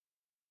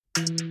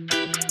Five, 4,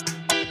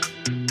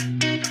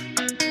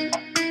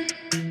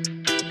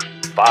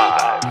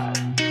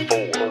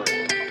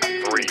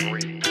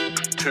 3,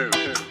 2,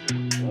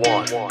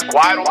 1.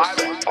 Quiet on the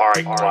set. All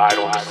right, quiet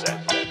on the set.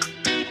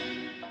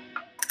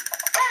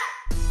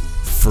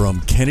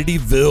 From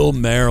Kennedyville,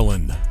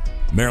 Maryland,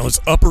 Maryland's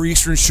Upper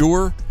Eastern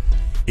Shore,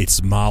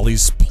 it's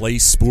Molly's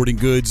Place Sporting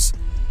Goods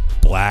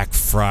Black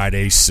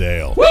Friday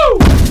sale. Woo!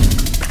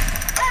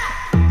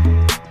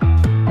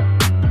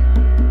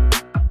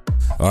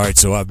 All right,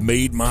 so I've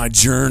made my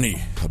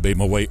journey. I've made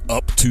my way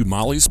up to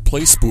Molly's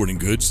Place Sporting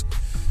Goods.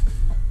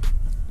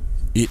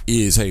 It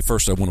is, hey,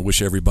 first I want to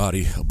wish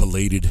everybody a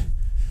belated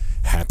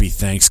Happy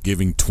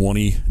Thanksgiving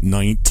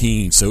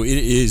 2019. So it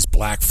is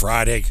Black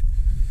Friday.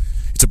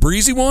 It's a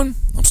breezy one.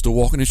 I'm still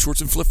walking in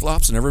shorts and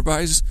flip-flops, and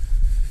everybody's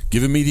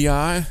giving me the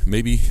eye,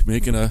 maybe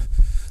making a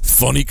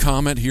funny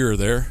comment here or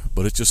there,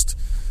 but it's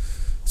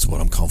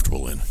what I'm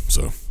comfortable in.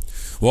 So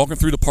walking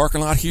through the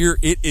parking lot here,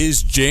 it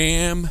is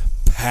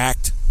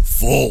jam-packed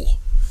full.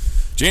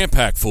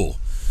 Jam-packed full.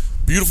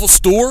 Beautiful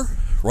store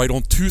right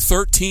on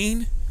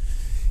 213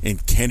 in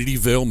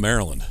Kennedyville,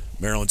 Maryland.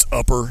 Maryland's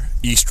Upper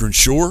Eastern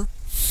Shore.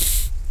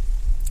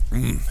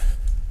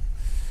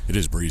 It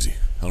is breezy.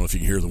 I don't know if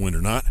you can hear the wind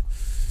or not,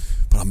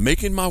 but I'm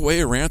making my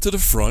way around to the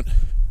front.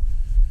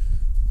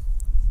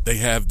 They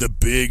have the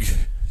big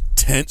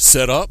tent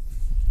set up.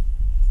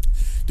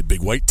 The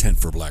big white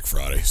tent for Black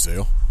Friday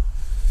sale.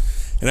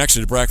 And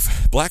actually,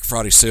 the Black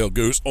Friday sale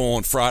goes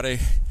on Friday,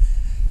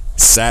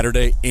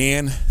 Saturday,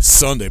 and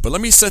Sunday. But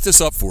let me set this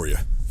up for you.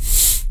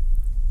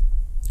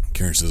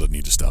 Karen says I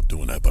need to stop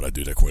doing that, but I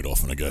do that quite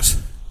often, I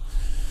guess,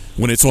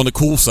 when it's on the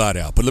cool side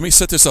out. But let me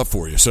set this up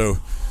for you. So,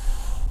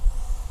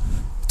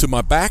 to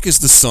my back is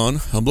the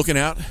sun. I'm looking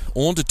out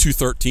onto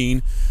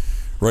 213,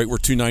 right where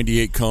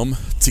 298 come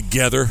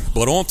together,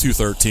 but on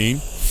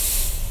 213.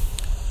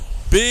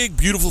 Big,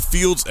 beautiful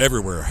fields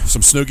everywhere.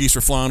 Some snow geese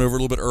are flying over a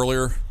little bit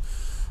earlier,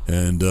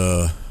 and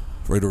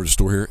right over the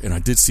store here. And I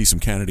did see some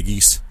Canada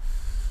geese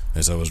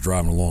as I was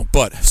driving along.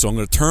 But, so I'm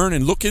going to turn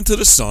and look into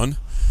the sun.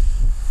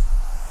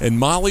 And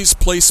Molly's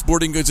Place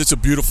Sporting Goods, it's a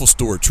beautiful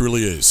store. It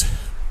truly is.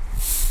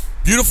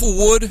 Beautiful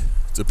wood.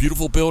 It's a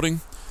beautiful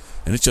building.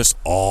 And it's just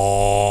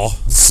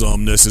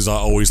awesomeness, as I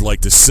always like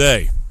to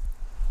say.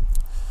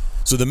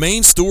 So the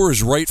main store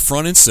is right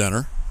front and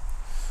center.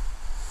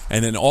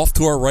 And then off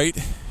to our right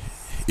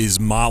is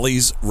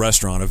Molly's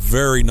Restaurant, a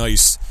very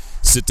nice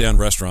sit-down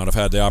restaurant. I've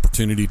had the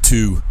opportunity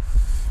to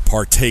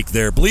partake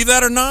there. Believe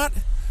that or not,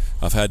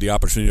 I've had the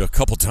opportunity a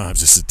couple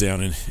times to sit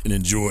down and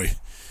enjoy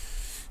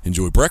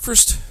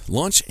breakfast,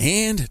 lunch,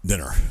 and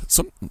dinner.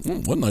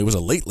 One night was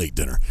a late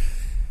dinner.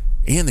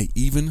 And they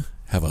even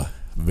have a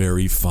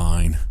very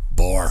fine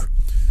bar.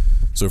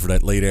 So for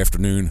that late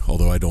afternoon,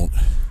 although I don't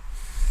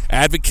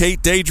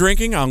advocate day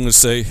drinking, I'm going to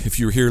say if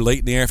you're here late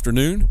in the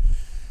afternoon,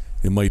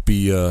 it might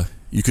be,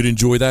 you could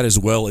enjoy that as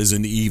well as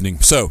in the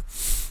evening. So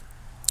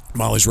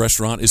Molly's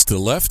Restaurant is to the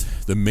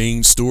left, the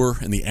main store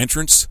and the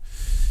entrance.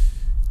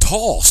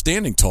 Tall,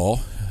 standing tall,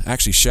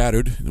 actually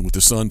shadowed with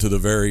the sun to the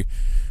very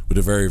in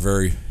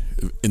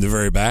the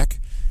very back.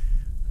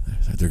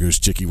 There goes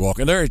Chicky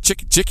walking there.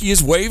 Chicky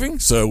is waving,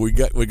 so we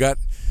got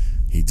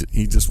he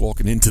just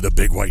walking into the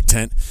big white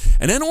tent.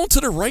 And then on to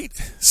the right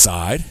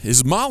side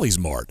is Molly's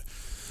Mart.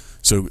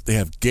 So they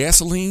have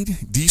gasoline,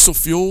 diesel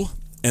fuel,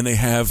 and they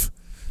have,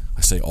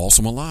 I say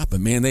awesome a lot, but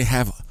man, they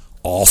have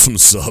awesome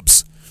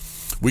subs.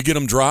 We get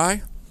them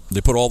dry. They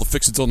put all the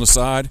fixings on the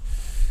side,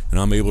 and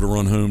I'm able to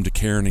run home to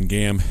Karen and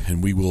Gam,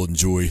 and we will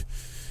enjoy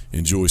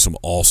some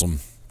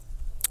awesome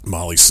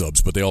Molly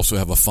subs. But they also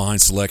have a fine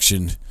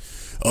selection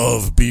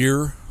of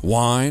beer,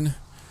 wine,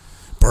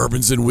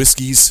 bourbons and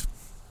whiskeys,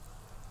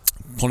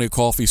 plenty of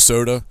coffee,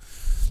 soda.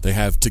 They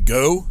have to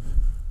go.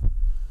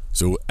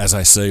 So as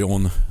I say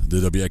on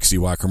the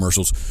WXCY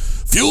commercials,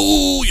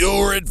 fuel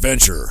your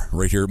adventure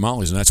right here at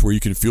Molly's. And that's where you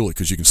can fuel it,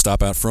 because you can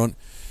stop out front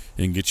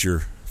and get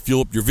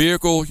fuel up your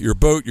vehicle, your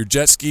boat, your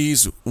jet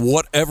skis,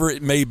 whatever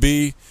it may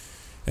be,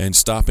 and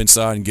stop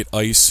inside and get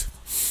ice,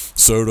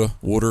 soda,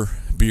 water,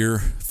 beer,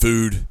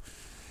 food,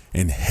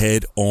 and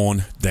head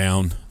on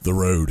down the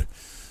road.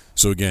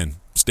 So again,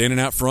 standing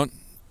out front,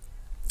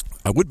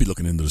 I would be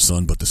looking into the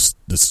sun, but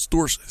the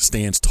store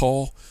stands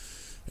tall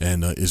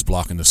and is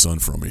blocking the sun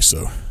from me.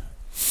 So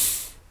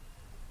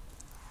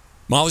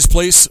Molly's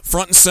Place,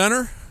 front and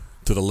center.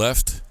 To the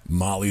left,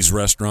 Molly's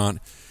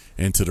Restaurant,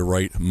 and to the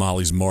right,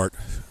 Molly's Mart,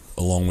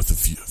 along with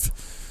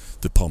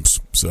the pumps.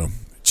 So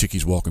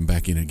Chicky's walking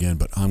back in again,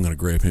 but I'm going to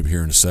grab him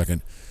here in a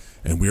second,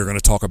 and we are going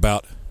to talk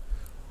about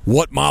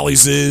what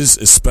Molly's is,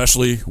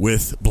 especially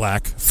with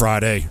Black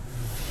Friday.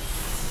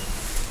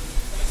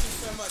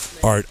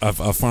 All right,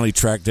 I've finally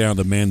tracked down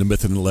the man, the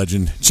myth, and the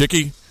legend.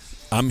 Chicky,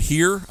 I'm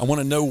here. I want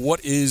to know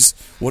what is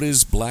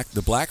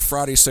the Black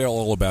Friday sale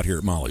all about here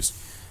at Molly's?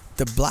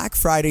 The Black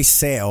Friday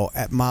sale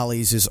at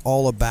Molly's is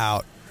all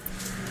about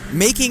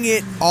making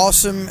it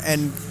awesome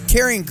and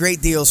carrying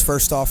great deals,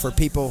 first off, for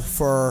people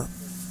for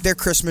their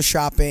Christmas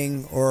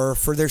shopping or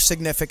for their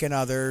significant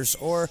others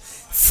or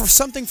for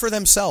something for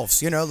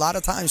themselves. You know, a lot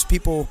of times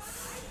people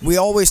we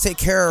always take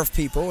care of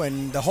people,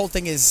 and the whole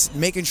thing is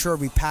making sure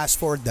we pass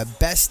forward the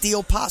best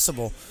deal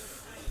possible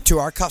to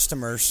our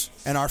customers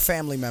and our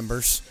family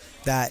members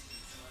that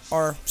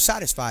are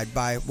satisfied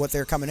by what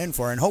they're coming in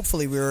for. And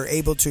hopefully we were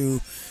able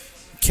to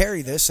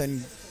carry this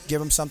and give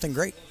them something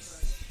great.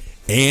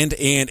 And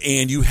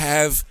you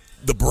have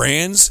the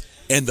brands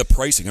and the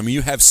pricing. I mean,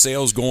 you have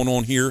sales going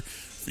on here.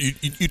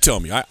 You tell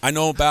me. I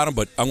know about them,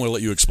 but I'm going to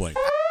let you explain.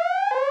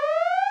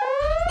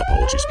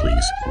 Apologies,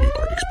 please. We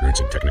are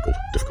experiencing technical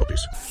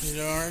difficulties. You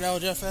doing all right now,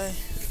 Jeff A?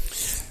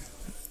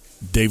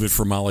 David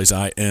from Molly's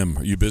I Am.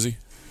 Are you busy?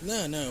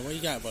 No. What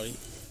you got, buddy?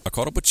 I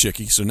caught up with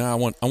Chicky, so now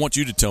I want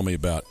you to tell me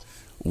about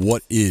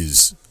what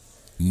is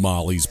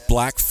Molly's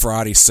Black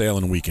Friday sale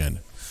and weekend.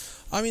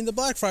 I mean, the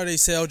Black Friday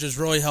sale just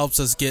really helps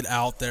us get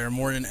out there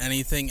more than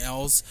anything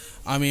else.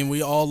 I mean,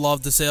 we all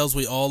love the sales,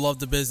 we all love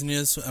the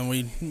business, and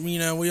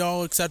we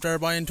all accept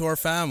everybody into our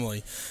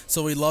family.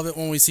 So we love it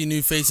when we see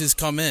new faces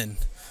come in.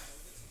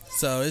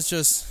 So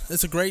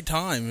it's a great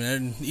time,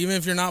 and even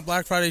if you're not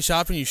Black Friday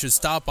shopping, you should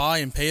stop by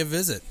and pay a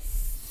visit.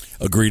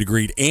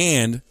 Agreed.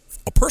 And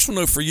a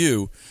personal note for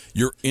you,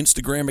 your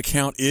Instagram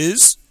account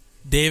is?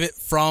 David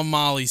from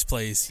Molly's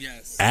Place.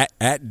 Yes.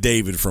 At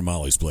David from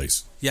Molly's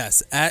Place.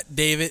 Yes, at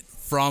David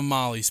from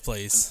Molly's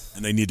Place.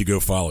 And they need to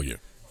go follow you.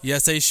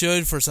 Yes, they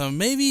should for some.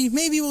 Maybe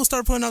we'll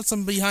start putting up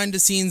some behind the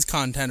scenes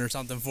content or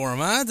something for them.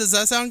 Huh? Does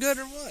that sound good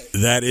or what?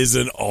 That is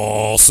an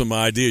awesome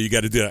idea. You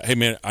got to do that. Hey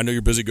man, I know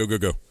you're busy. Go.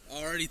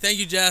 Alrighty, thank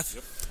you, Jeff.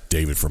 Yep.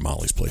 David from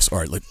Molly's Place. All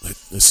right,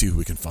 let's see who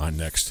we can find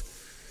next.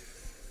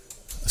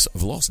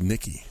 I've lost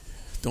Nicky.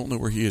 Don't know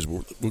where he is.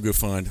 We'll go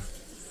find.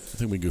 I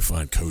think we can go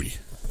find Cody.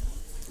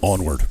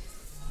 Onward.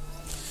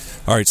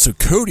 All right, so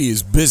Cody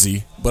is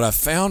busy, but I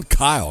found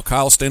Kyle.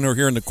 Kyle's standing over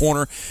here in the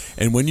corner,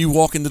 and when you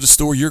walk into the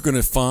store, you're going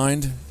to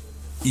find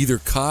either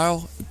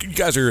Kyle. You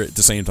guys are at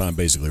the same time,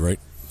 basically, right?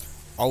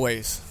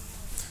 Always.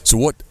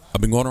 So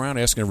I've been going around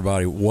asking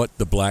everybody what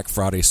the Black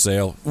Friday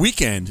sale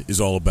weekend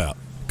is all about.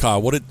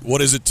 Kyle,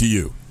 what is it to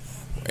you?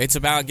 It's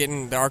about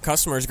getting our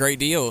customers great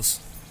deals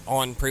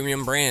on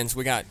premium brands.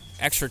 We got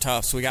Extra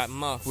Tufts, we got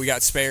Muck, we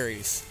got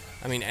Sperry's.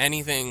 I mean,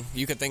 anything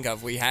you could think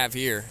of, we have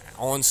here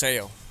on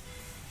sale.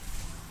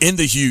 In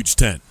the huge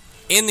tent.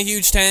 In the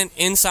huge tent,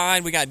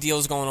 inside, we got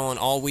deals going on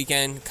all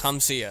weekend. Come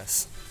see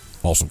us.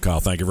 Awesome, Kyle.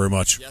 Thank you very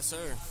much. Yes,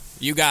 sir.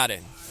 You got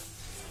it.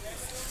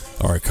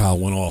 All right, Kyle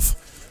went off.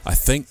 I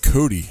think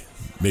Cody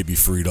may be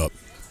freed up.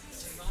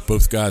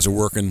 Both guys are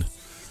working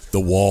the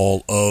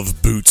wall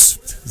of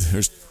boots.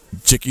 There's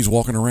chickies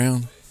walking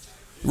around.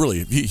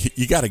 Really,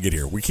 you got to get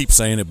here. We keep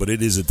saying it, but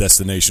it is a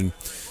destination.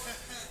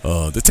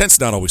 The tent's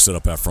not always set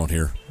up out front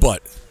here,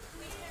 but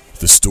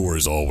the store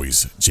is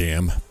always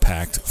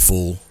jam-packed,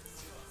 full.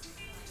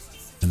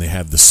 And they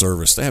have the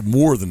service. They have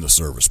more than the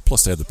service.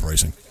 Plus, they have the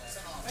pricing.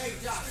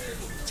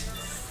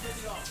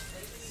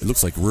 It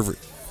looks like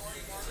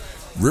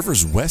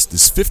Rivers West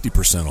is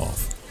 50%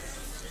 off.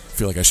 I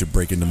feel like I should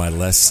break into my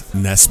Les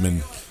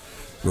Nessman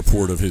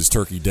report of his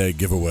Turkey Day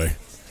giveaway.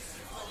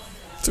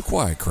 It's a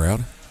quiet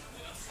crowd.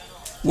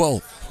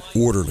 Well,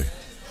 orderly.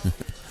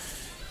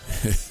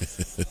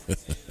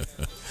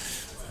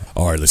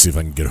 All right, let's see if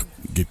I can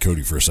get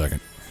Cody for a second.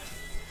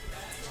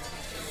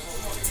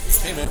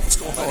 Hey, man, what's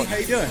going on? How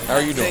you doing? How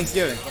are you doing?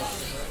 Thanksgiving.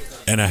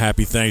 And a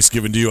happy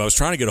Thanksgiving to you. I was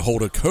trying to get a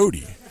hold of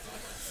Cody.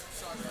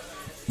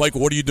 Michael,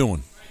 what are you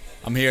doing?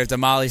 I'm here at the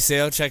Molly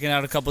sale checking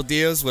out a couple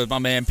deals with my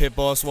man Pit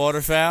Boss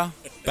Waterfowl.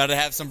 About to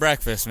have some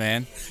breakfast,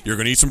 man. You're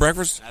going to eat some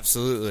breakfast?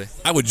 Absolutely.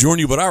 I would join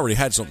you, but I already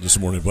had something this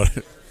morning.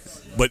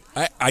 But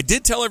I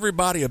did tell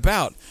everybody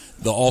about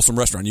the awesome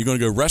restaurant. You going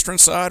to go restaurant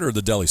side or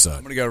the deli side?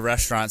 I'm going to go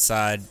restaurant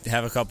side.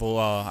 Have a couple,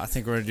 I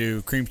think we're going to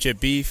do cream chip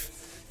beef,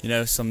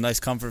 some nice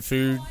comfort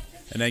food,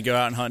 and then go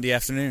out and hunt in the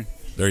afternoon.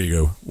 There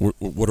you go.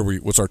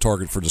 What's our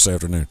target for this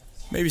afternoon?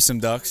 Maybe some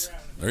ducks.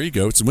 There you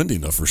go. It's windy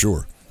enough for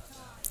sure.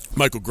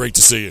 Michael, great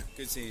to see you.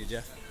 Good seeing you,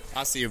 Jeff.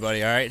 I'll see you,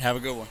 buddy. All right, have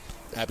a good one.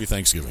 Happy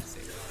Thanksgiving.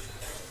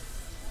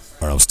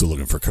 All right, I'm still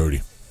looking for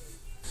Cody.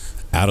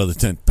 Out of the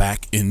tent,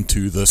 back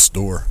into the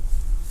store.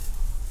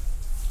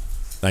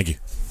 Thank you.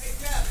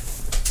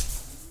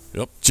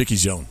 Yep,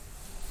 Chicky's yelling.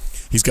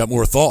 He's got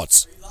more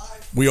thoughts.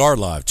 We are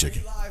live,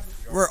 Chicky.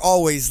 We're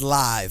always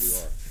live.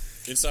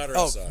 Inside or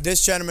Oh, outside?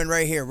 this gentleman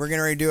right here. We're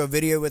getting ready to do a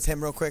video with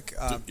him real quick.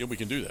 Yeah, we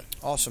can do that.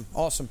 Awesome.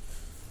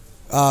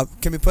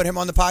 Can we put him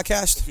on the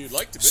podcast? If you'd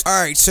like to be.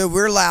 All right, so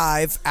we're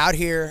live out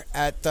here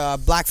at the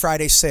Black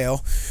Friday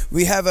sale.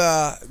 We have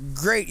a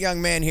great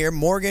young man here,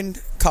 Morgan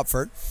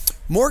Cupford.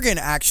 Morgan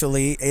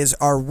actually is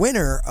our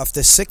winner of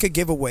the Sitka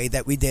giveaway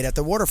that we did at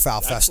the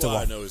Waterfowl Festival.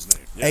 That's why I know his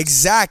name. Yes.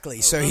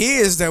 Exactly. So he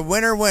is the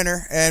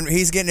winner, and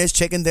he's getting his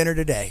chicken dinner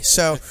today.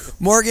 So,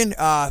 Morgan,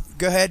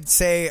 go ahead,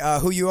 say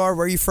who you are,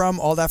 where you from,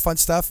 all that fun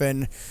stuff,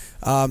 and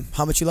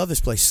how much you love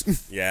this place.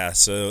 Yeah,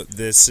 so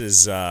this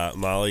is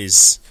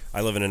Molly's.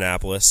 I live in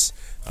Annapolis,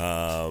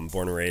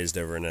 born and raised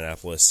over in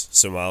Annapolis.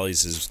 So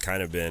Molly's has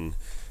kind of been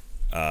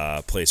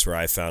a place where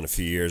I found a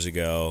few years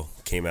ago,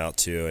 came out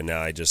to, and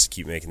now I just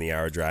keep making the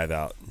hour drive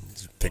out.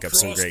 pick up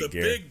some great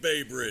gear. Big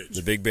Bay Bridge.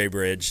 The Big Bay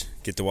Bridge.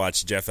 Get to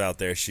watch Jeff out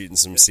there shooting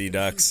some sea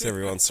ducks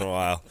every once in a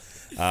while.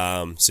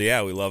 So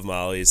yeah, we love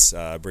Molly's.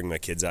 I bring my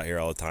kids out here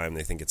all the time.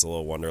 They think it's a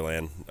little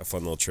wonderland, a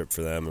fun little trip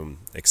for them. I'm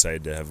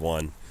excited to have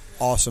one.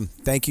 Awesome.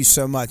 Thank you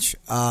so much.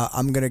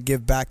 I'm going to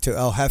give back to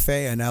El Jefe,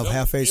 and El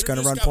Jefe is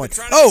going to run point.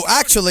 Oh,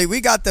 actually,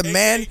 we got the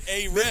man.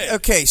 Red.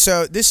 Okay,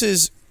 so this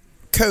is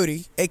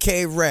Cody,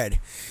 a.k.a. Red.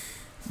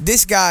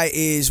 This guy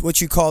is what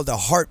you call the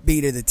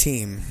heartbeat of the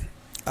team.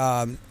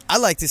 I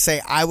like to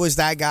say I was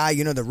that guy,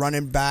 the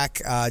running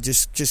back.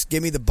 Just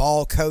give me the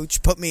ball,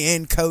 coach. Put me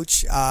in,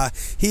 coach.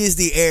 He is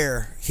the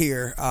air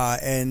here,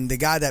 and the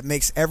guy that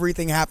makes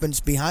everything happen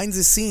behind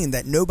the scene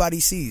that nobody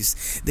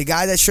sees. The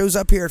guy that shows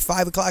up here at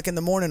 5 o'clock in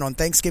the morning on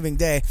Thanksgiving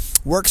Day,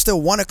 works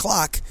till 1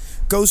 o'clock,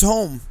 goes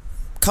home,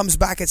 comes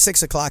back at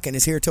 6 o'clock, and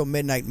is here till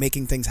midnight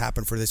making things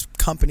happen for this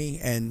company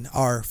and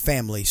our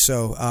family.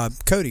 So,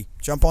 Cody,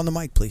 jump on the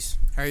mic, please.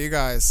 How are you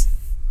guys?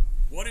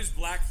 What is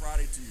Black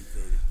Friday to you,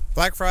 Cody?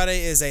 Black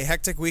Friday is a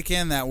hectic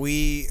weekend that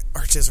we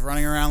are just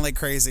running around like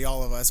crazy,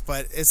 all of us.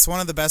 But it's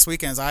one of the best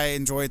weekends. I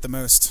enjoy it the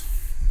most.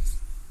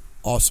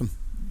 Awesome.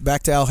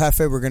 Back to El Jefe.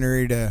 We're getting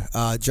ready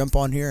to jump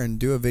on here and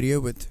do a video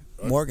with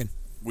Morgan.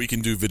 We can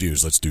do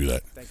videos. Let's do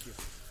that. Thank you.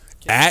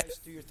 At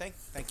do your thing?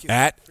 Thank you.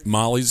 At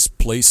Molly's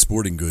Place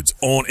Sporting Goods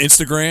on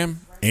Instagram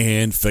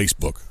and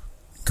Facebook.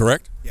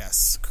 Correct?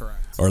 Yes,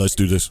 correct. All right, let's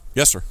do this.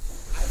 Yes, sir.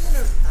 I want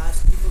to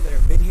ask people that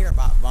have been here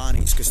about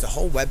Vonnie's, because the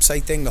whole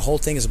website thing, the whole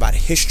thing is about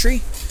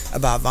history,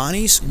 about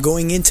Vonnie's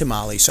going into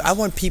Molly. So I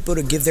want people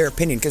to give their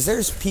opinion, because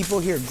there's people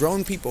here,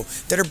 grown people,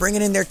 that are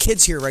bringing in their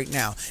kids here right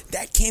now.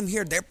 That came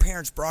here, their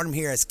parents brought them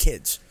here as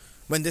kids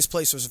when this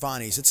place was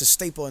Vonnie's. It's a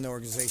staple in the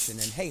organization.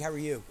 And hey, how are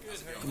you?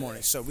 Good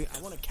morning. So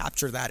I want to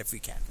capture that if we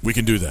can. We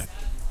can do that.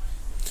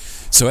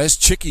 So as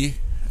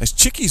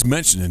Chicky's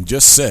mentioned and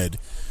just said,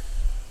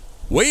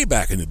 way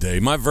back in the day,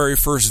 my very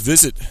first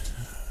visit,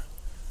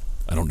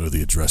 I don't know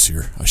the address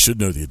here. I should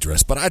know the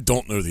address, but I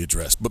don't know the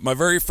address. But my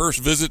very first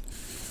visit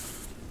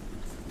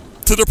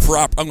to the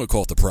I'm going to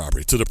call it the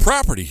property. To the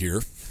property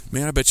here,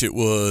 man, I bet you it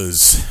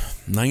was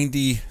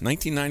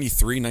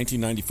 1993,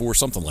 1994,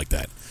 something like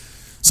that.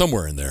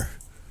 Somewhere in there.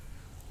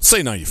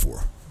 Say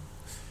 94.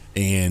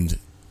 And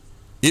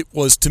it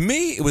was, to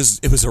me, it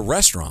was a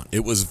restaurant.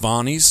 It was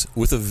Vonnie's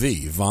with a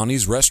V.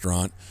 Vonnie's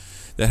restaurant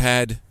that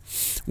had,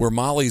 where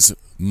Molly's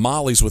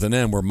with an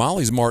M, where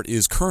Molly's Mart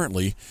is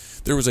currently,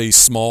 there was a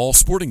small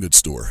sporting goods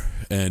store.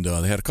 And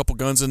they had a couple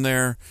guns in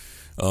there,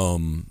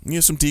 some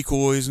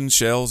decoys and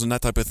shells and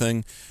that type of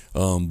thing.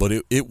 But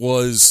it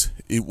was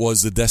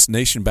the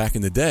destination back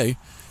in the day,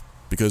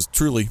 because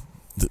truly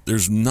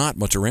there's not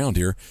much around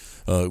here.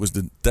 It was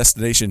the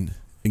destination.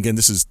 Again,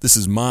 this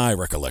is my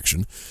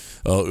recollection.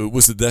 It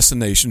was the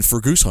destination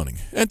for goose hunting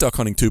and duck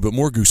hunting too, but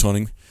more goose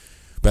hunting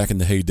back in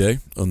the heyday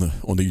on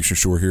the Eastern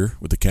Shore here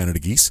with the Canada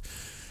geese.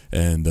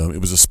 And it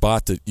was a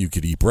spot that you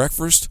could eat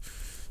breakfast,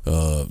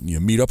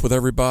 meet up with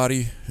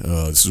everybody.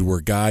 This is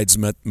where guides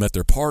met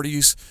their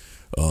parties.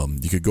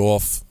 You could go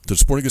off to the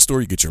sporting goods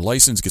store, you get your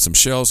license, get some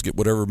shells, get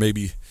whatever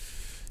maybe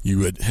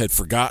you had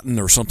forgotten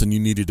or something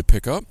you needed to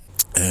pick up,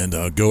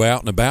 and go out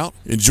and about.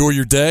 Enjoy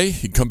your day.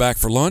 You can come back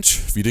for lunch.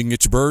 If you didn't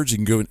get your birds, you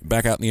can go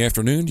back out in the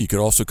afternoon. You could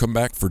also come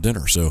back for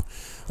dinner. So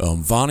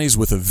Vonnie's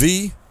with a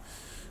V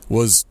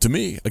was, to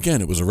me, again,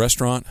 it was a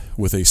restaurant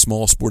with a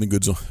small sporting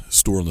goods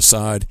store on the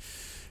side.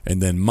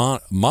 And then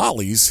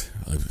Molly's,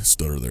 I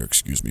stutter there,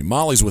 excuse me,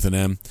 Molly's with an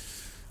M,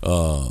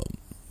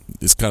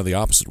 is kind of the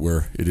opposite,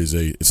 where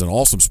it's an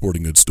awesome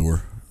sporting goods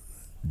store,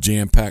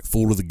 jam-packed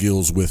full to the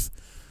gills with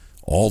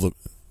all the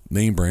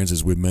name brands,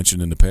 as we've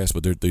mentioned in the past,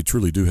 but they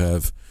truly do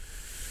have,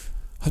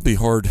 I'd be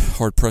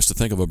hard-pressed to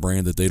think of a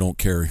brand that they don't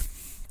carry,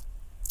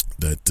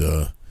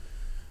 that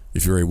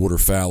if you're a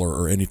waterfowler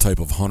or any type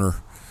of hunter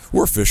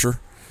or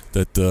fisher,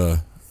 that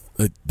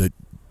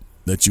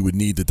you would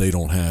need that they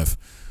don't have.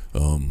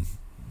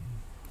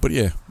 But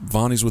yeah,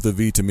 Vonnie's with a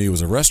V to me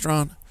was a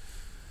restaurant,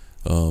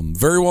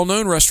 very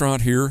well-known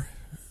restaurant here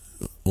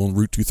on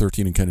Route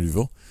 213 in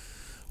Kennedyville,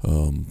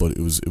 but it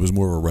was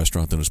more of a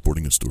restaurant than a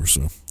sporting goods store,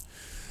 so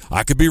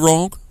I could be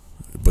wrong,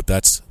 but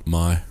that's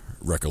my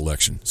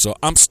recollection. So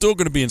I'm still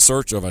going to be in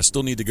search of, I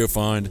still need to go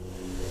find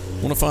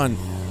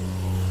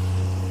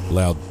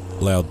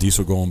loud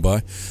diesel going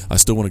by. I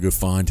still want to go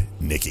find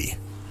Nikki.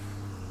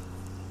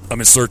 I'm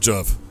in search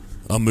of,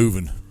 I'm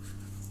moving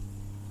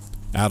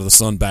out of the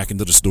sun back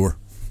into the store.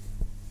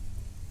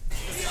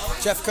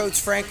 Jeff Coates,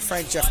 Frank,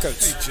 Jeff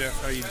Coates. Hey,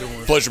 Jeff, how you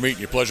doing? Pleasure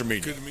meeting you. Good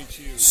to meet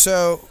you.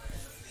 So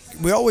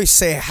we always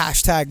say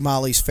hashtag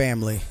Molly's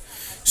family.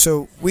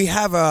 So we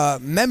have a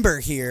member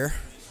here.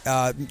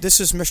 This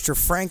is Mr.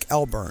 Frank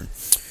Elburn.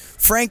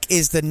 Frank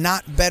is the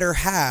not better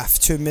half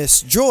to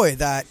Miss Joy.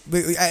 That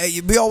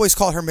we always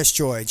call her Miss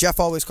Joy. Jeff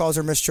always calls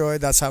her Miss Joy.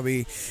 That's how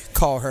we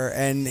call her.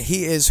 And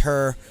he is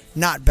her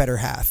not better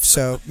half.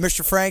 So,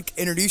 Mr. Frank,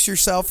 introduce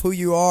yourself, who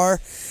you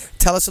are.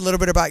 Tell us a little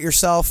bit about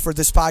yourself for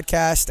this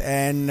podcast.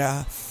 And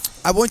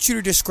I want you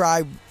to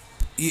describe,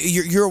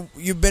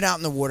 you've been out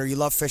in the water. You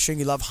love fishing.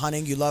 You love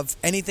hunting. You love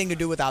anything to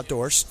do with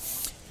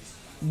outdoors.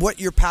 what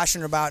you're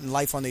passionate about in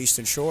life on the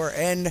Eastern Shore,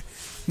 and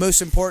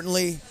most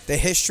importantly, the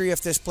history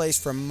of this place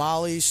from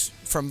Bonnie's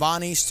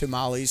to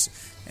Molly's,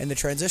 and the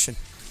transition.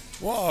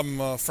 Well,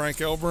 I'm Frank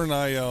Elburn.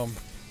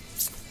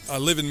 I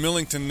live in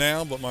Millington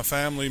now, but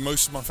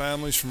most of my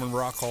family's from the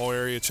Rock Hall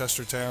area,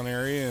 Chestertown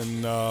area,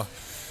 and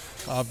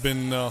I've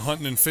been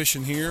hunting and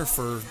fishing here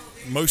for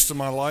most of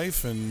my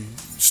life, and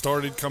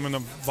started coming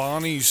to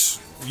Bonnie's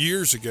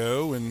years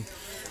ago, and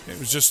it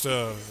was just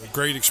a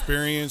great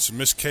experience.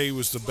 Miss Kay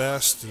was the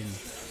best, and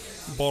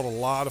bought a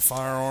lot of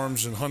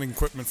firearms and hunting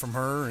equipment from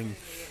her, and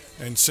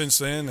since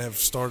then have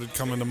started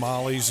coming to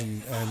Molly's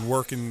and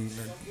working,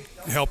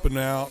 helping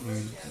out,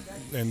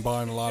 and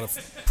buying a lot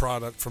of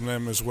product from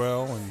them as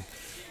well. And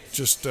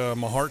just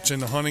my heart's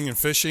into hunting and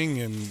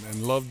fishing,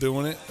 and love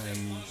doing it,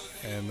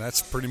 and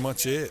that's pretty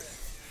much it.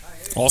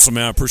 Awesome,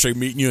 man. I appreciate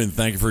meeting you, and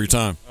thank you for your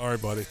time. All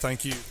right, buddy.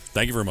 Thank you.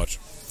 Thank you very much.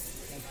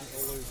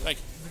 Thank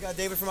you. We got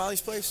David from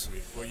Ollie's Place.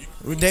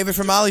 David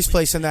from Ollie's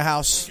Place in the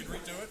house.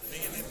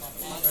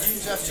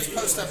 Jeff, just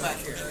post that back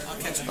here. I'll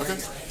catch it. Okay.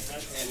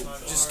 And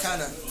just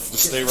kind of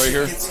stay right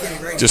here.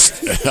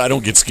 Just I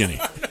don't get skinny.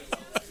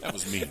 That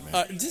was mean,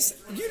 man.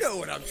 You know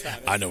what I'm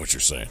trying to. I know what you're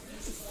saying.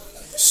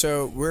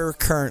 So we're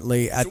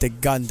currently at the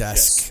gun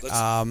desk.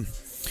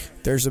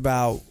 There's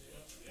about.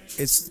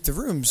 The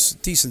room's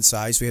decent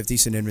size. We have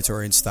decent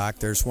inventory in stock.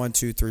 There's 1,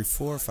 2, 3,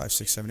 4, 5,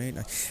 6, 7, 8,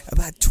 9.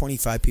 About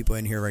 25 people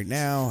in here right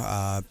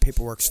now.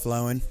 Paperwork's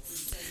flowing.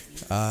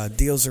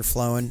 Deals are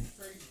flowing.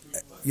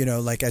 You know,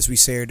 like as we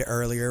said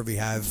earlier, we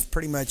have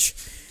pretty much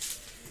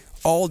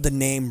all the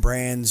name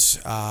brands,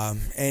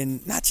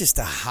 and not just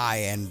the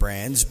high-end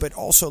brands, but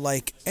also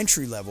like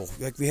entry level.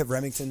 Like we have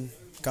Remington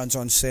guns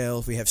on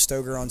sale. We have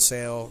Stoeger on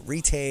sale.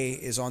 Rite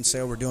is on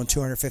sale. We're doing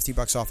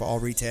 $250 off of all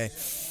Rite.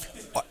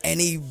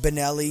 Any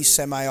Benelli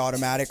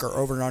semi-automatic or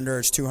over and under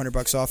is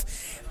 $200 off.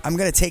 I'm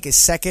going to take a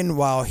second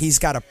while he's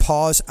got a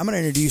pause. I'm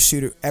going to introduce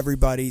you to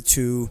everybody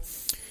to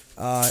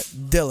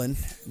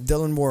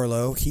Dylan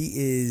Warlow. He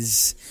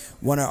is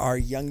one of our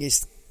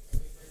youngest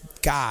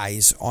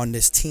guys on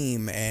this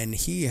team, and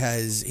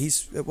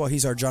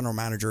he's our general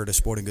manager at a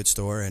sporting goods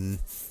store. And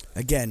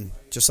again,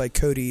 just like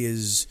Cody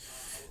is,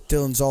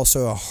 Dylan's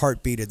also a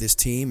heartbeat of this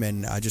team.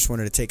 And I just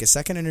wanted to take a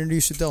second and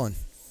introduce you to Dylan.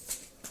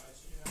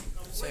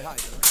 Say hi,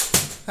 Dylan.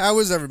 How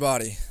is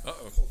everybody? All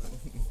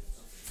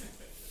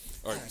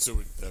right, so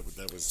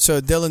that was.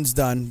 So Dylan's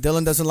done.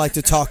 Dylan doesn't like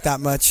to talk that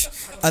much,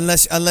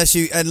 unless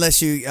you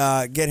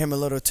get him a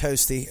little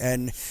toasty,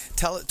 and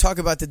talk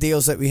about the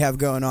deals that we have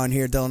going on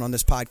here, Dylan, on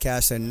this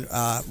podcast, and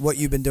what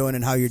you've been doing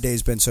and how your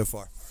day's been so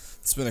far.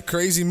 It's been a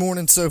crazy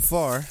morning so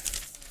far.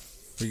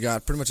 We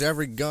got pretty much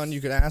every gun you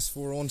could ask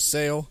for on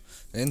sale,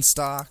 in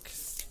stock.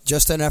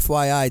 Just an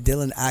FYI,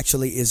 Dylan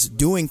actually is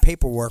doing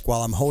paperwork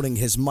while I'm holding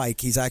his mic.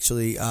 He's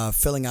actually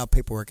filling out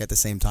paperwork at the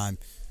same time.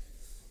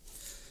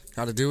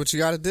 Got to do what you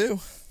got to do.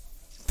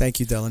 Thank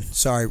you, Dylan.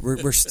 Sorry,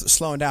 we're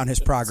slowing down his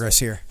progress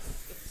here.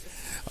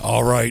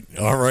 All right.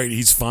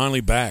 He's finally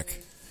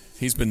back.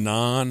 He's been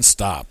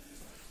non-stop.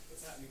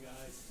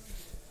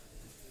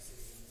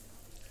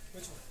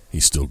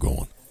 He's still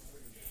going.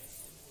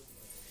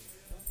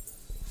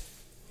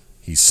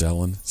 He's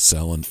selling,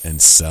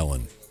 and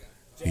selling.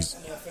 He's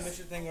I'm going to finish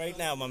your thing right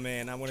now, my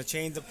man. I'm going to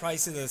change the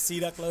price of the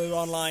Sea-Duck Load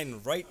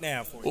online right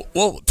now for you.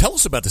 Well, tell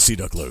us about the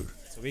Sea-Duck Load.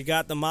 So we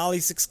got the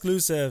Molly's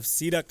exclusive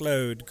Sea-Duck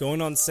Load going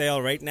on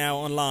sale right now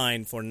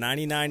online for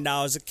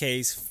 $99 a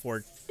case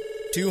for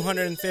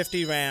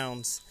 250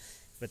 rounds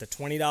with a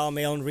 $20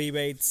 mail-in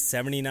rebate,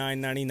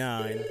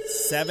 $79.99.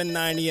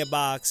 $7.90 a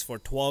box for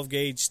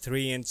 12-gauge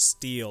 3-inch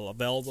steel,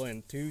 available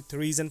in 2,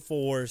 3s, and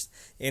 4s,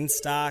 in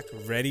stock,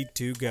 ready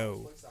to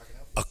go.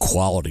 A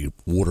quality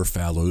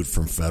waterfowl load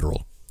from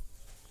Federal.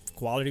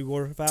 Quality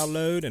waterfowl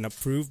load and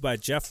approved by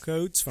Jeff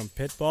Coates from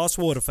Pit Boss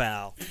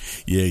Waterfowl.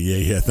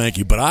 Yeah. Thank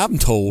you. But I'm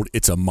told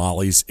it's a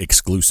Molly's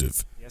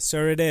exclusive. Yes,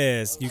 sir, it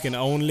is. You can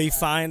only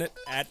find it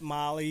at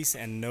Molly's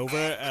and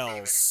nowhere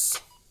else.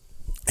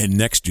 And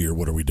next year,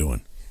 what are we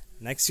doing?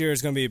 Next year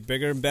is going to be a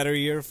bigger and better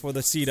year for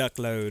the Sea-Duck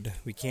Load.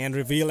 We can't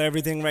reveal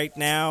everything right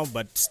now,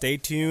 but stay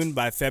tuned.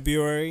 By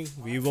February,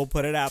 we will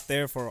put it out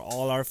there for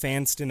all our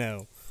fans to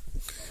know.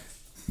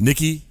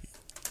 Nikki,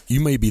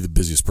 you may be the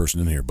busiest person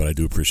in here, but I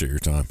do appreciate your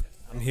time.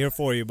 I'm here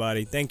for you,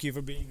 buddy. Thank you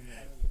for being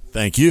here.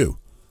 Thank you.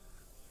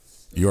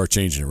 You are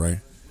changing it, right?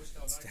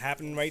 It's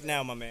happening right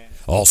now, my man.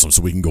 Awesome.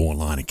 So we can go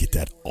online and get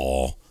that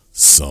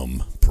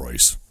awesome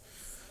price.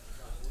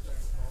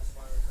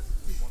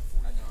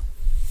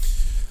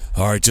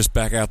 All right, just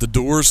back out the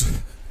doors.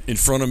 In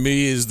front of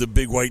me is the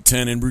Big White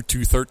 10 in Route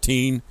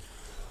 213.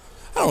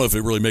 I don't know if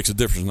it really makes a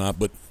difference or not,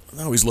 but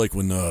I always like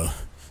when,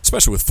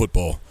 especially with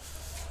football,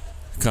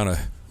 kind of,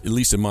 at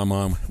least in my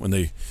mind, when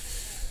they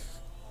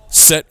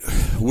set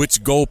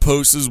which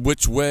goalposts is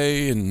which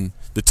way and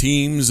the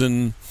teams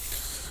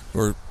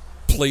or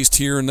placed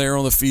here and there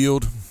on the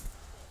field.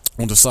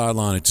 On the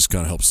sideline, it just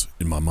kind of helps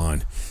in my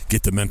mind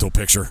get the mental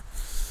picture.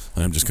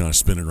 I'm just kind of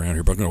spinning around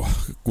here, but I'm going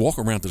to walk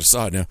around to the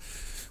side now.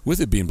 With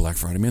it being Black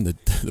Friday, man, the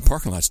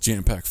parking lot's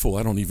jam-packed full.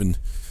 I don't even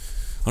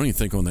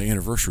think on the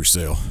anniversary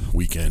sale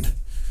weekend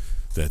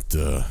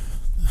that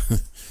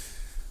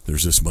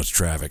there's this much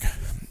traffic.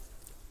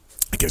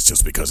 I guess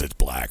just because it's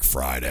Black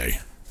Friday.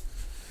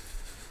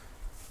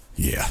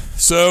 Yeah.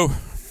 So,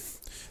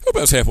 hope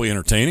that was halfway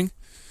entertaining.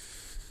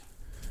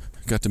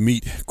 Got to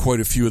meet quite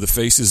a few of the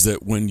faces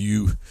that when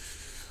you...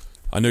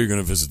 I know you're going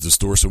to visit the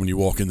store, so when you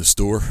walk in the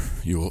store,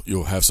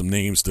 you'll have some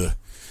names to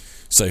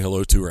say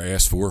hello to or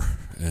ask for,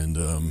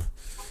 and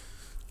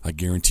I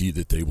guarantee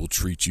that they will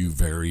treat you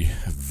very,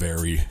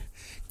 very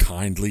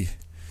kindly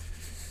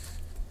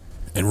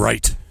and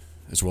right,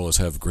 as well as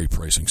have great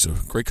pricing. So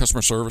great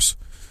customer service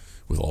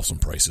with awesome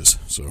prices.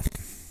 So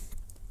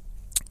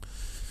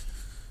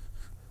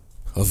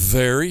a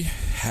very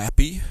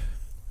happy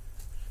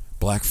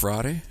Black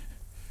Friday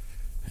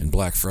and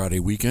Black Friday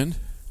weekend.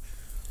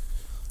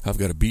 I've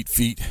got to beat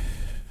feet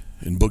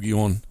and boogie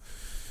on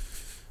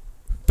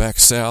back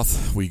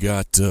south. We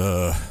got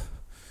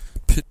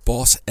Pit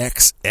Boss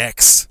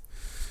XX.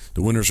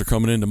 The winners are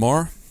coming in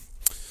tomorrow.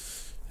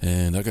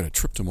 And I got a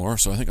trip tomorrow,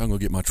 so I think I'm going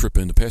to get my trip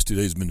in. The past 2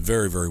 days have been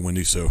very, very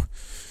windy, so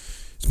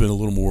it's been a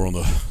little more on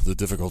the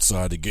difficult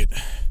side to get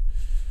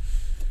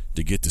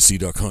the sea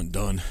duck hunt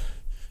done.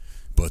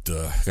 But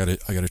I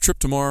got a trip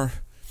tomorrow,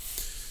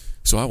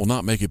 so I will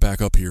not make it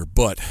back up here.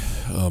 But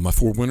my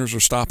 4 winners are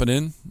stopping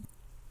in.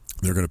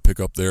 They're going to pick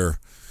up their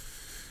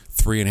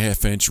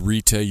 3.5-inch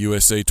Retail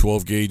USA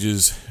 12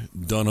 gauges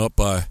done up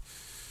by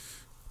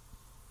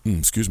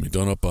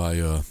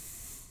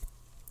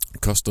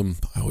Custom.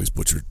 I always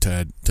butchered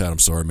Tad. I'm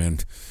sorry, man.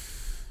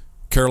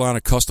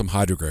 Carolina Custom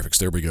Hydrographics.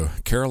 There we go.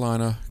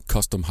 Carolina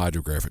Custom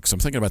Hydrographics. I'm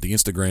thinking about their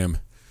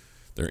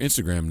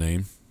Instagram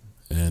name,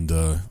 and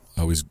I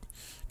always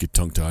get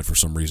tongue-tied for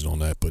some reason on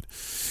that. But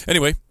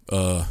anyway,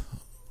 Tad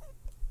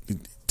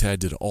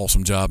did an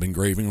awesome job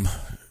engraving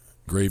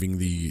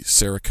the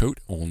Cerakote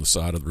on the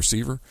side of the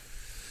receiver.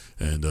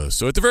 And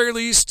so at the very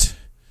least,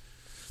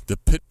 the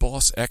Pit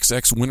Boss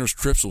XX winners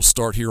trips will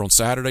start here on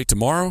Saturday,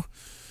 tomorrow.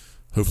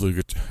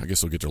 Hopefully, I guess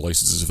they'll get their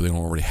licenses if they don't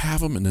already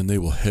have them, and then they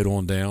will head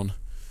on down.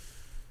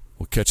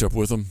 We'll catch up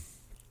with them,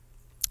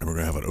 and we're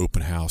going to have an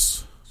open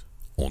house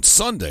on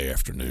Sunday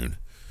afternoon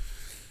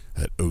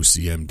at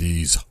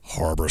OCMD's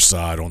Harbor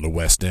Side on the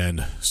West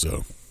End.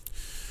 So,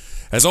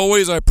 as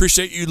always, I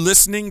appreciate you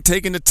listening,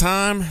 taking the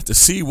time to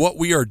see what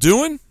we are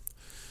doing,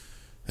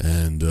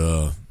 and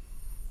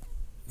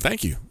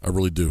thank you. I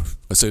really do.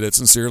 I say that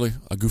sincerely.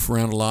 I goof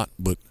around a lot,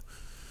 but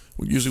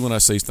usually when I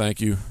say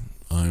thank you,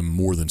 I'm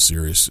more than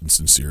serious and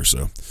sincere.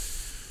 So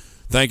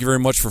thank you very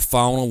much for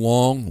following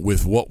along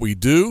with what we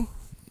do,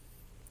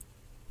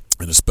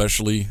 and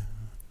especially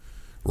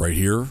right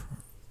here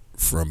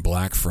from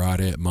Black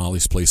Friday at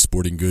Molly's Place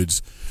Sporting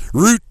Goods,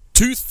 Route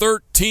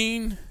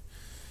 213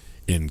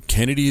 in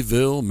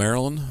Kennedyville,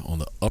 Maryland, on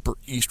the Upper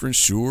Eastern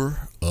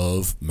Shore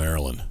of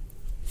Maryland.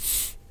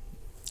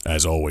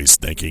 As always,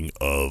 thinking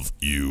of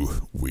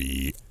you,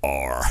 we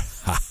are.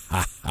 Ha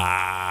ha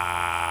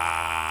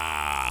ha.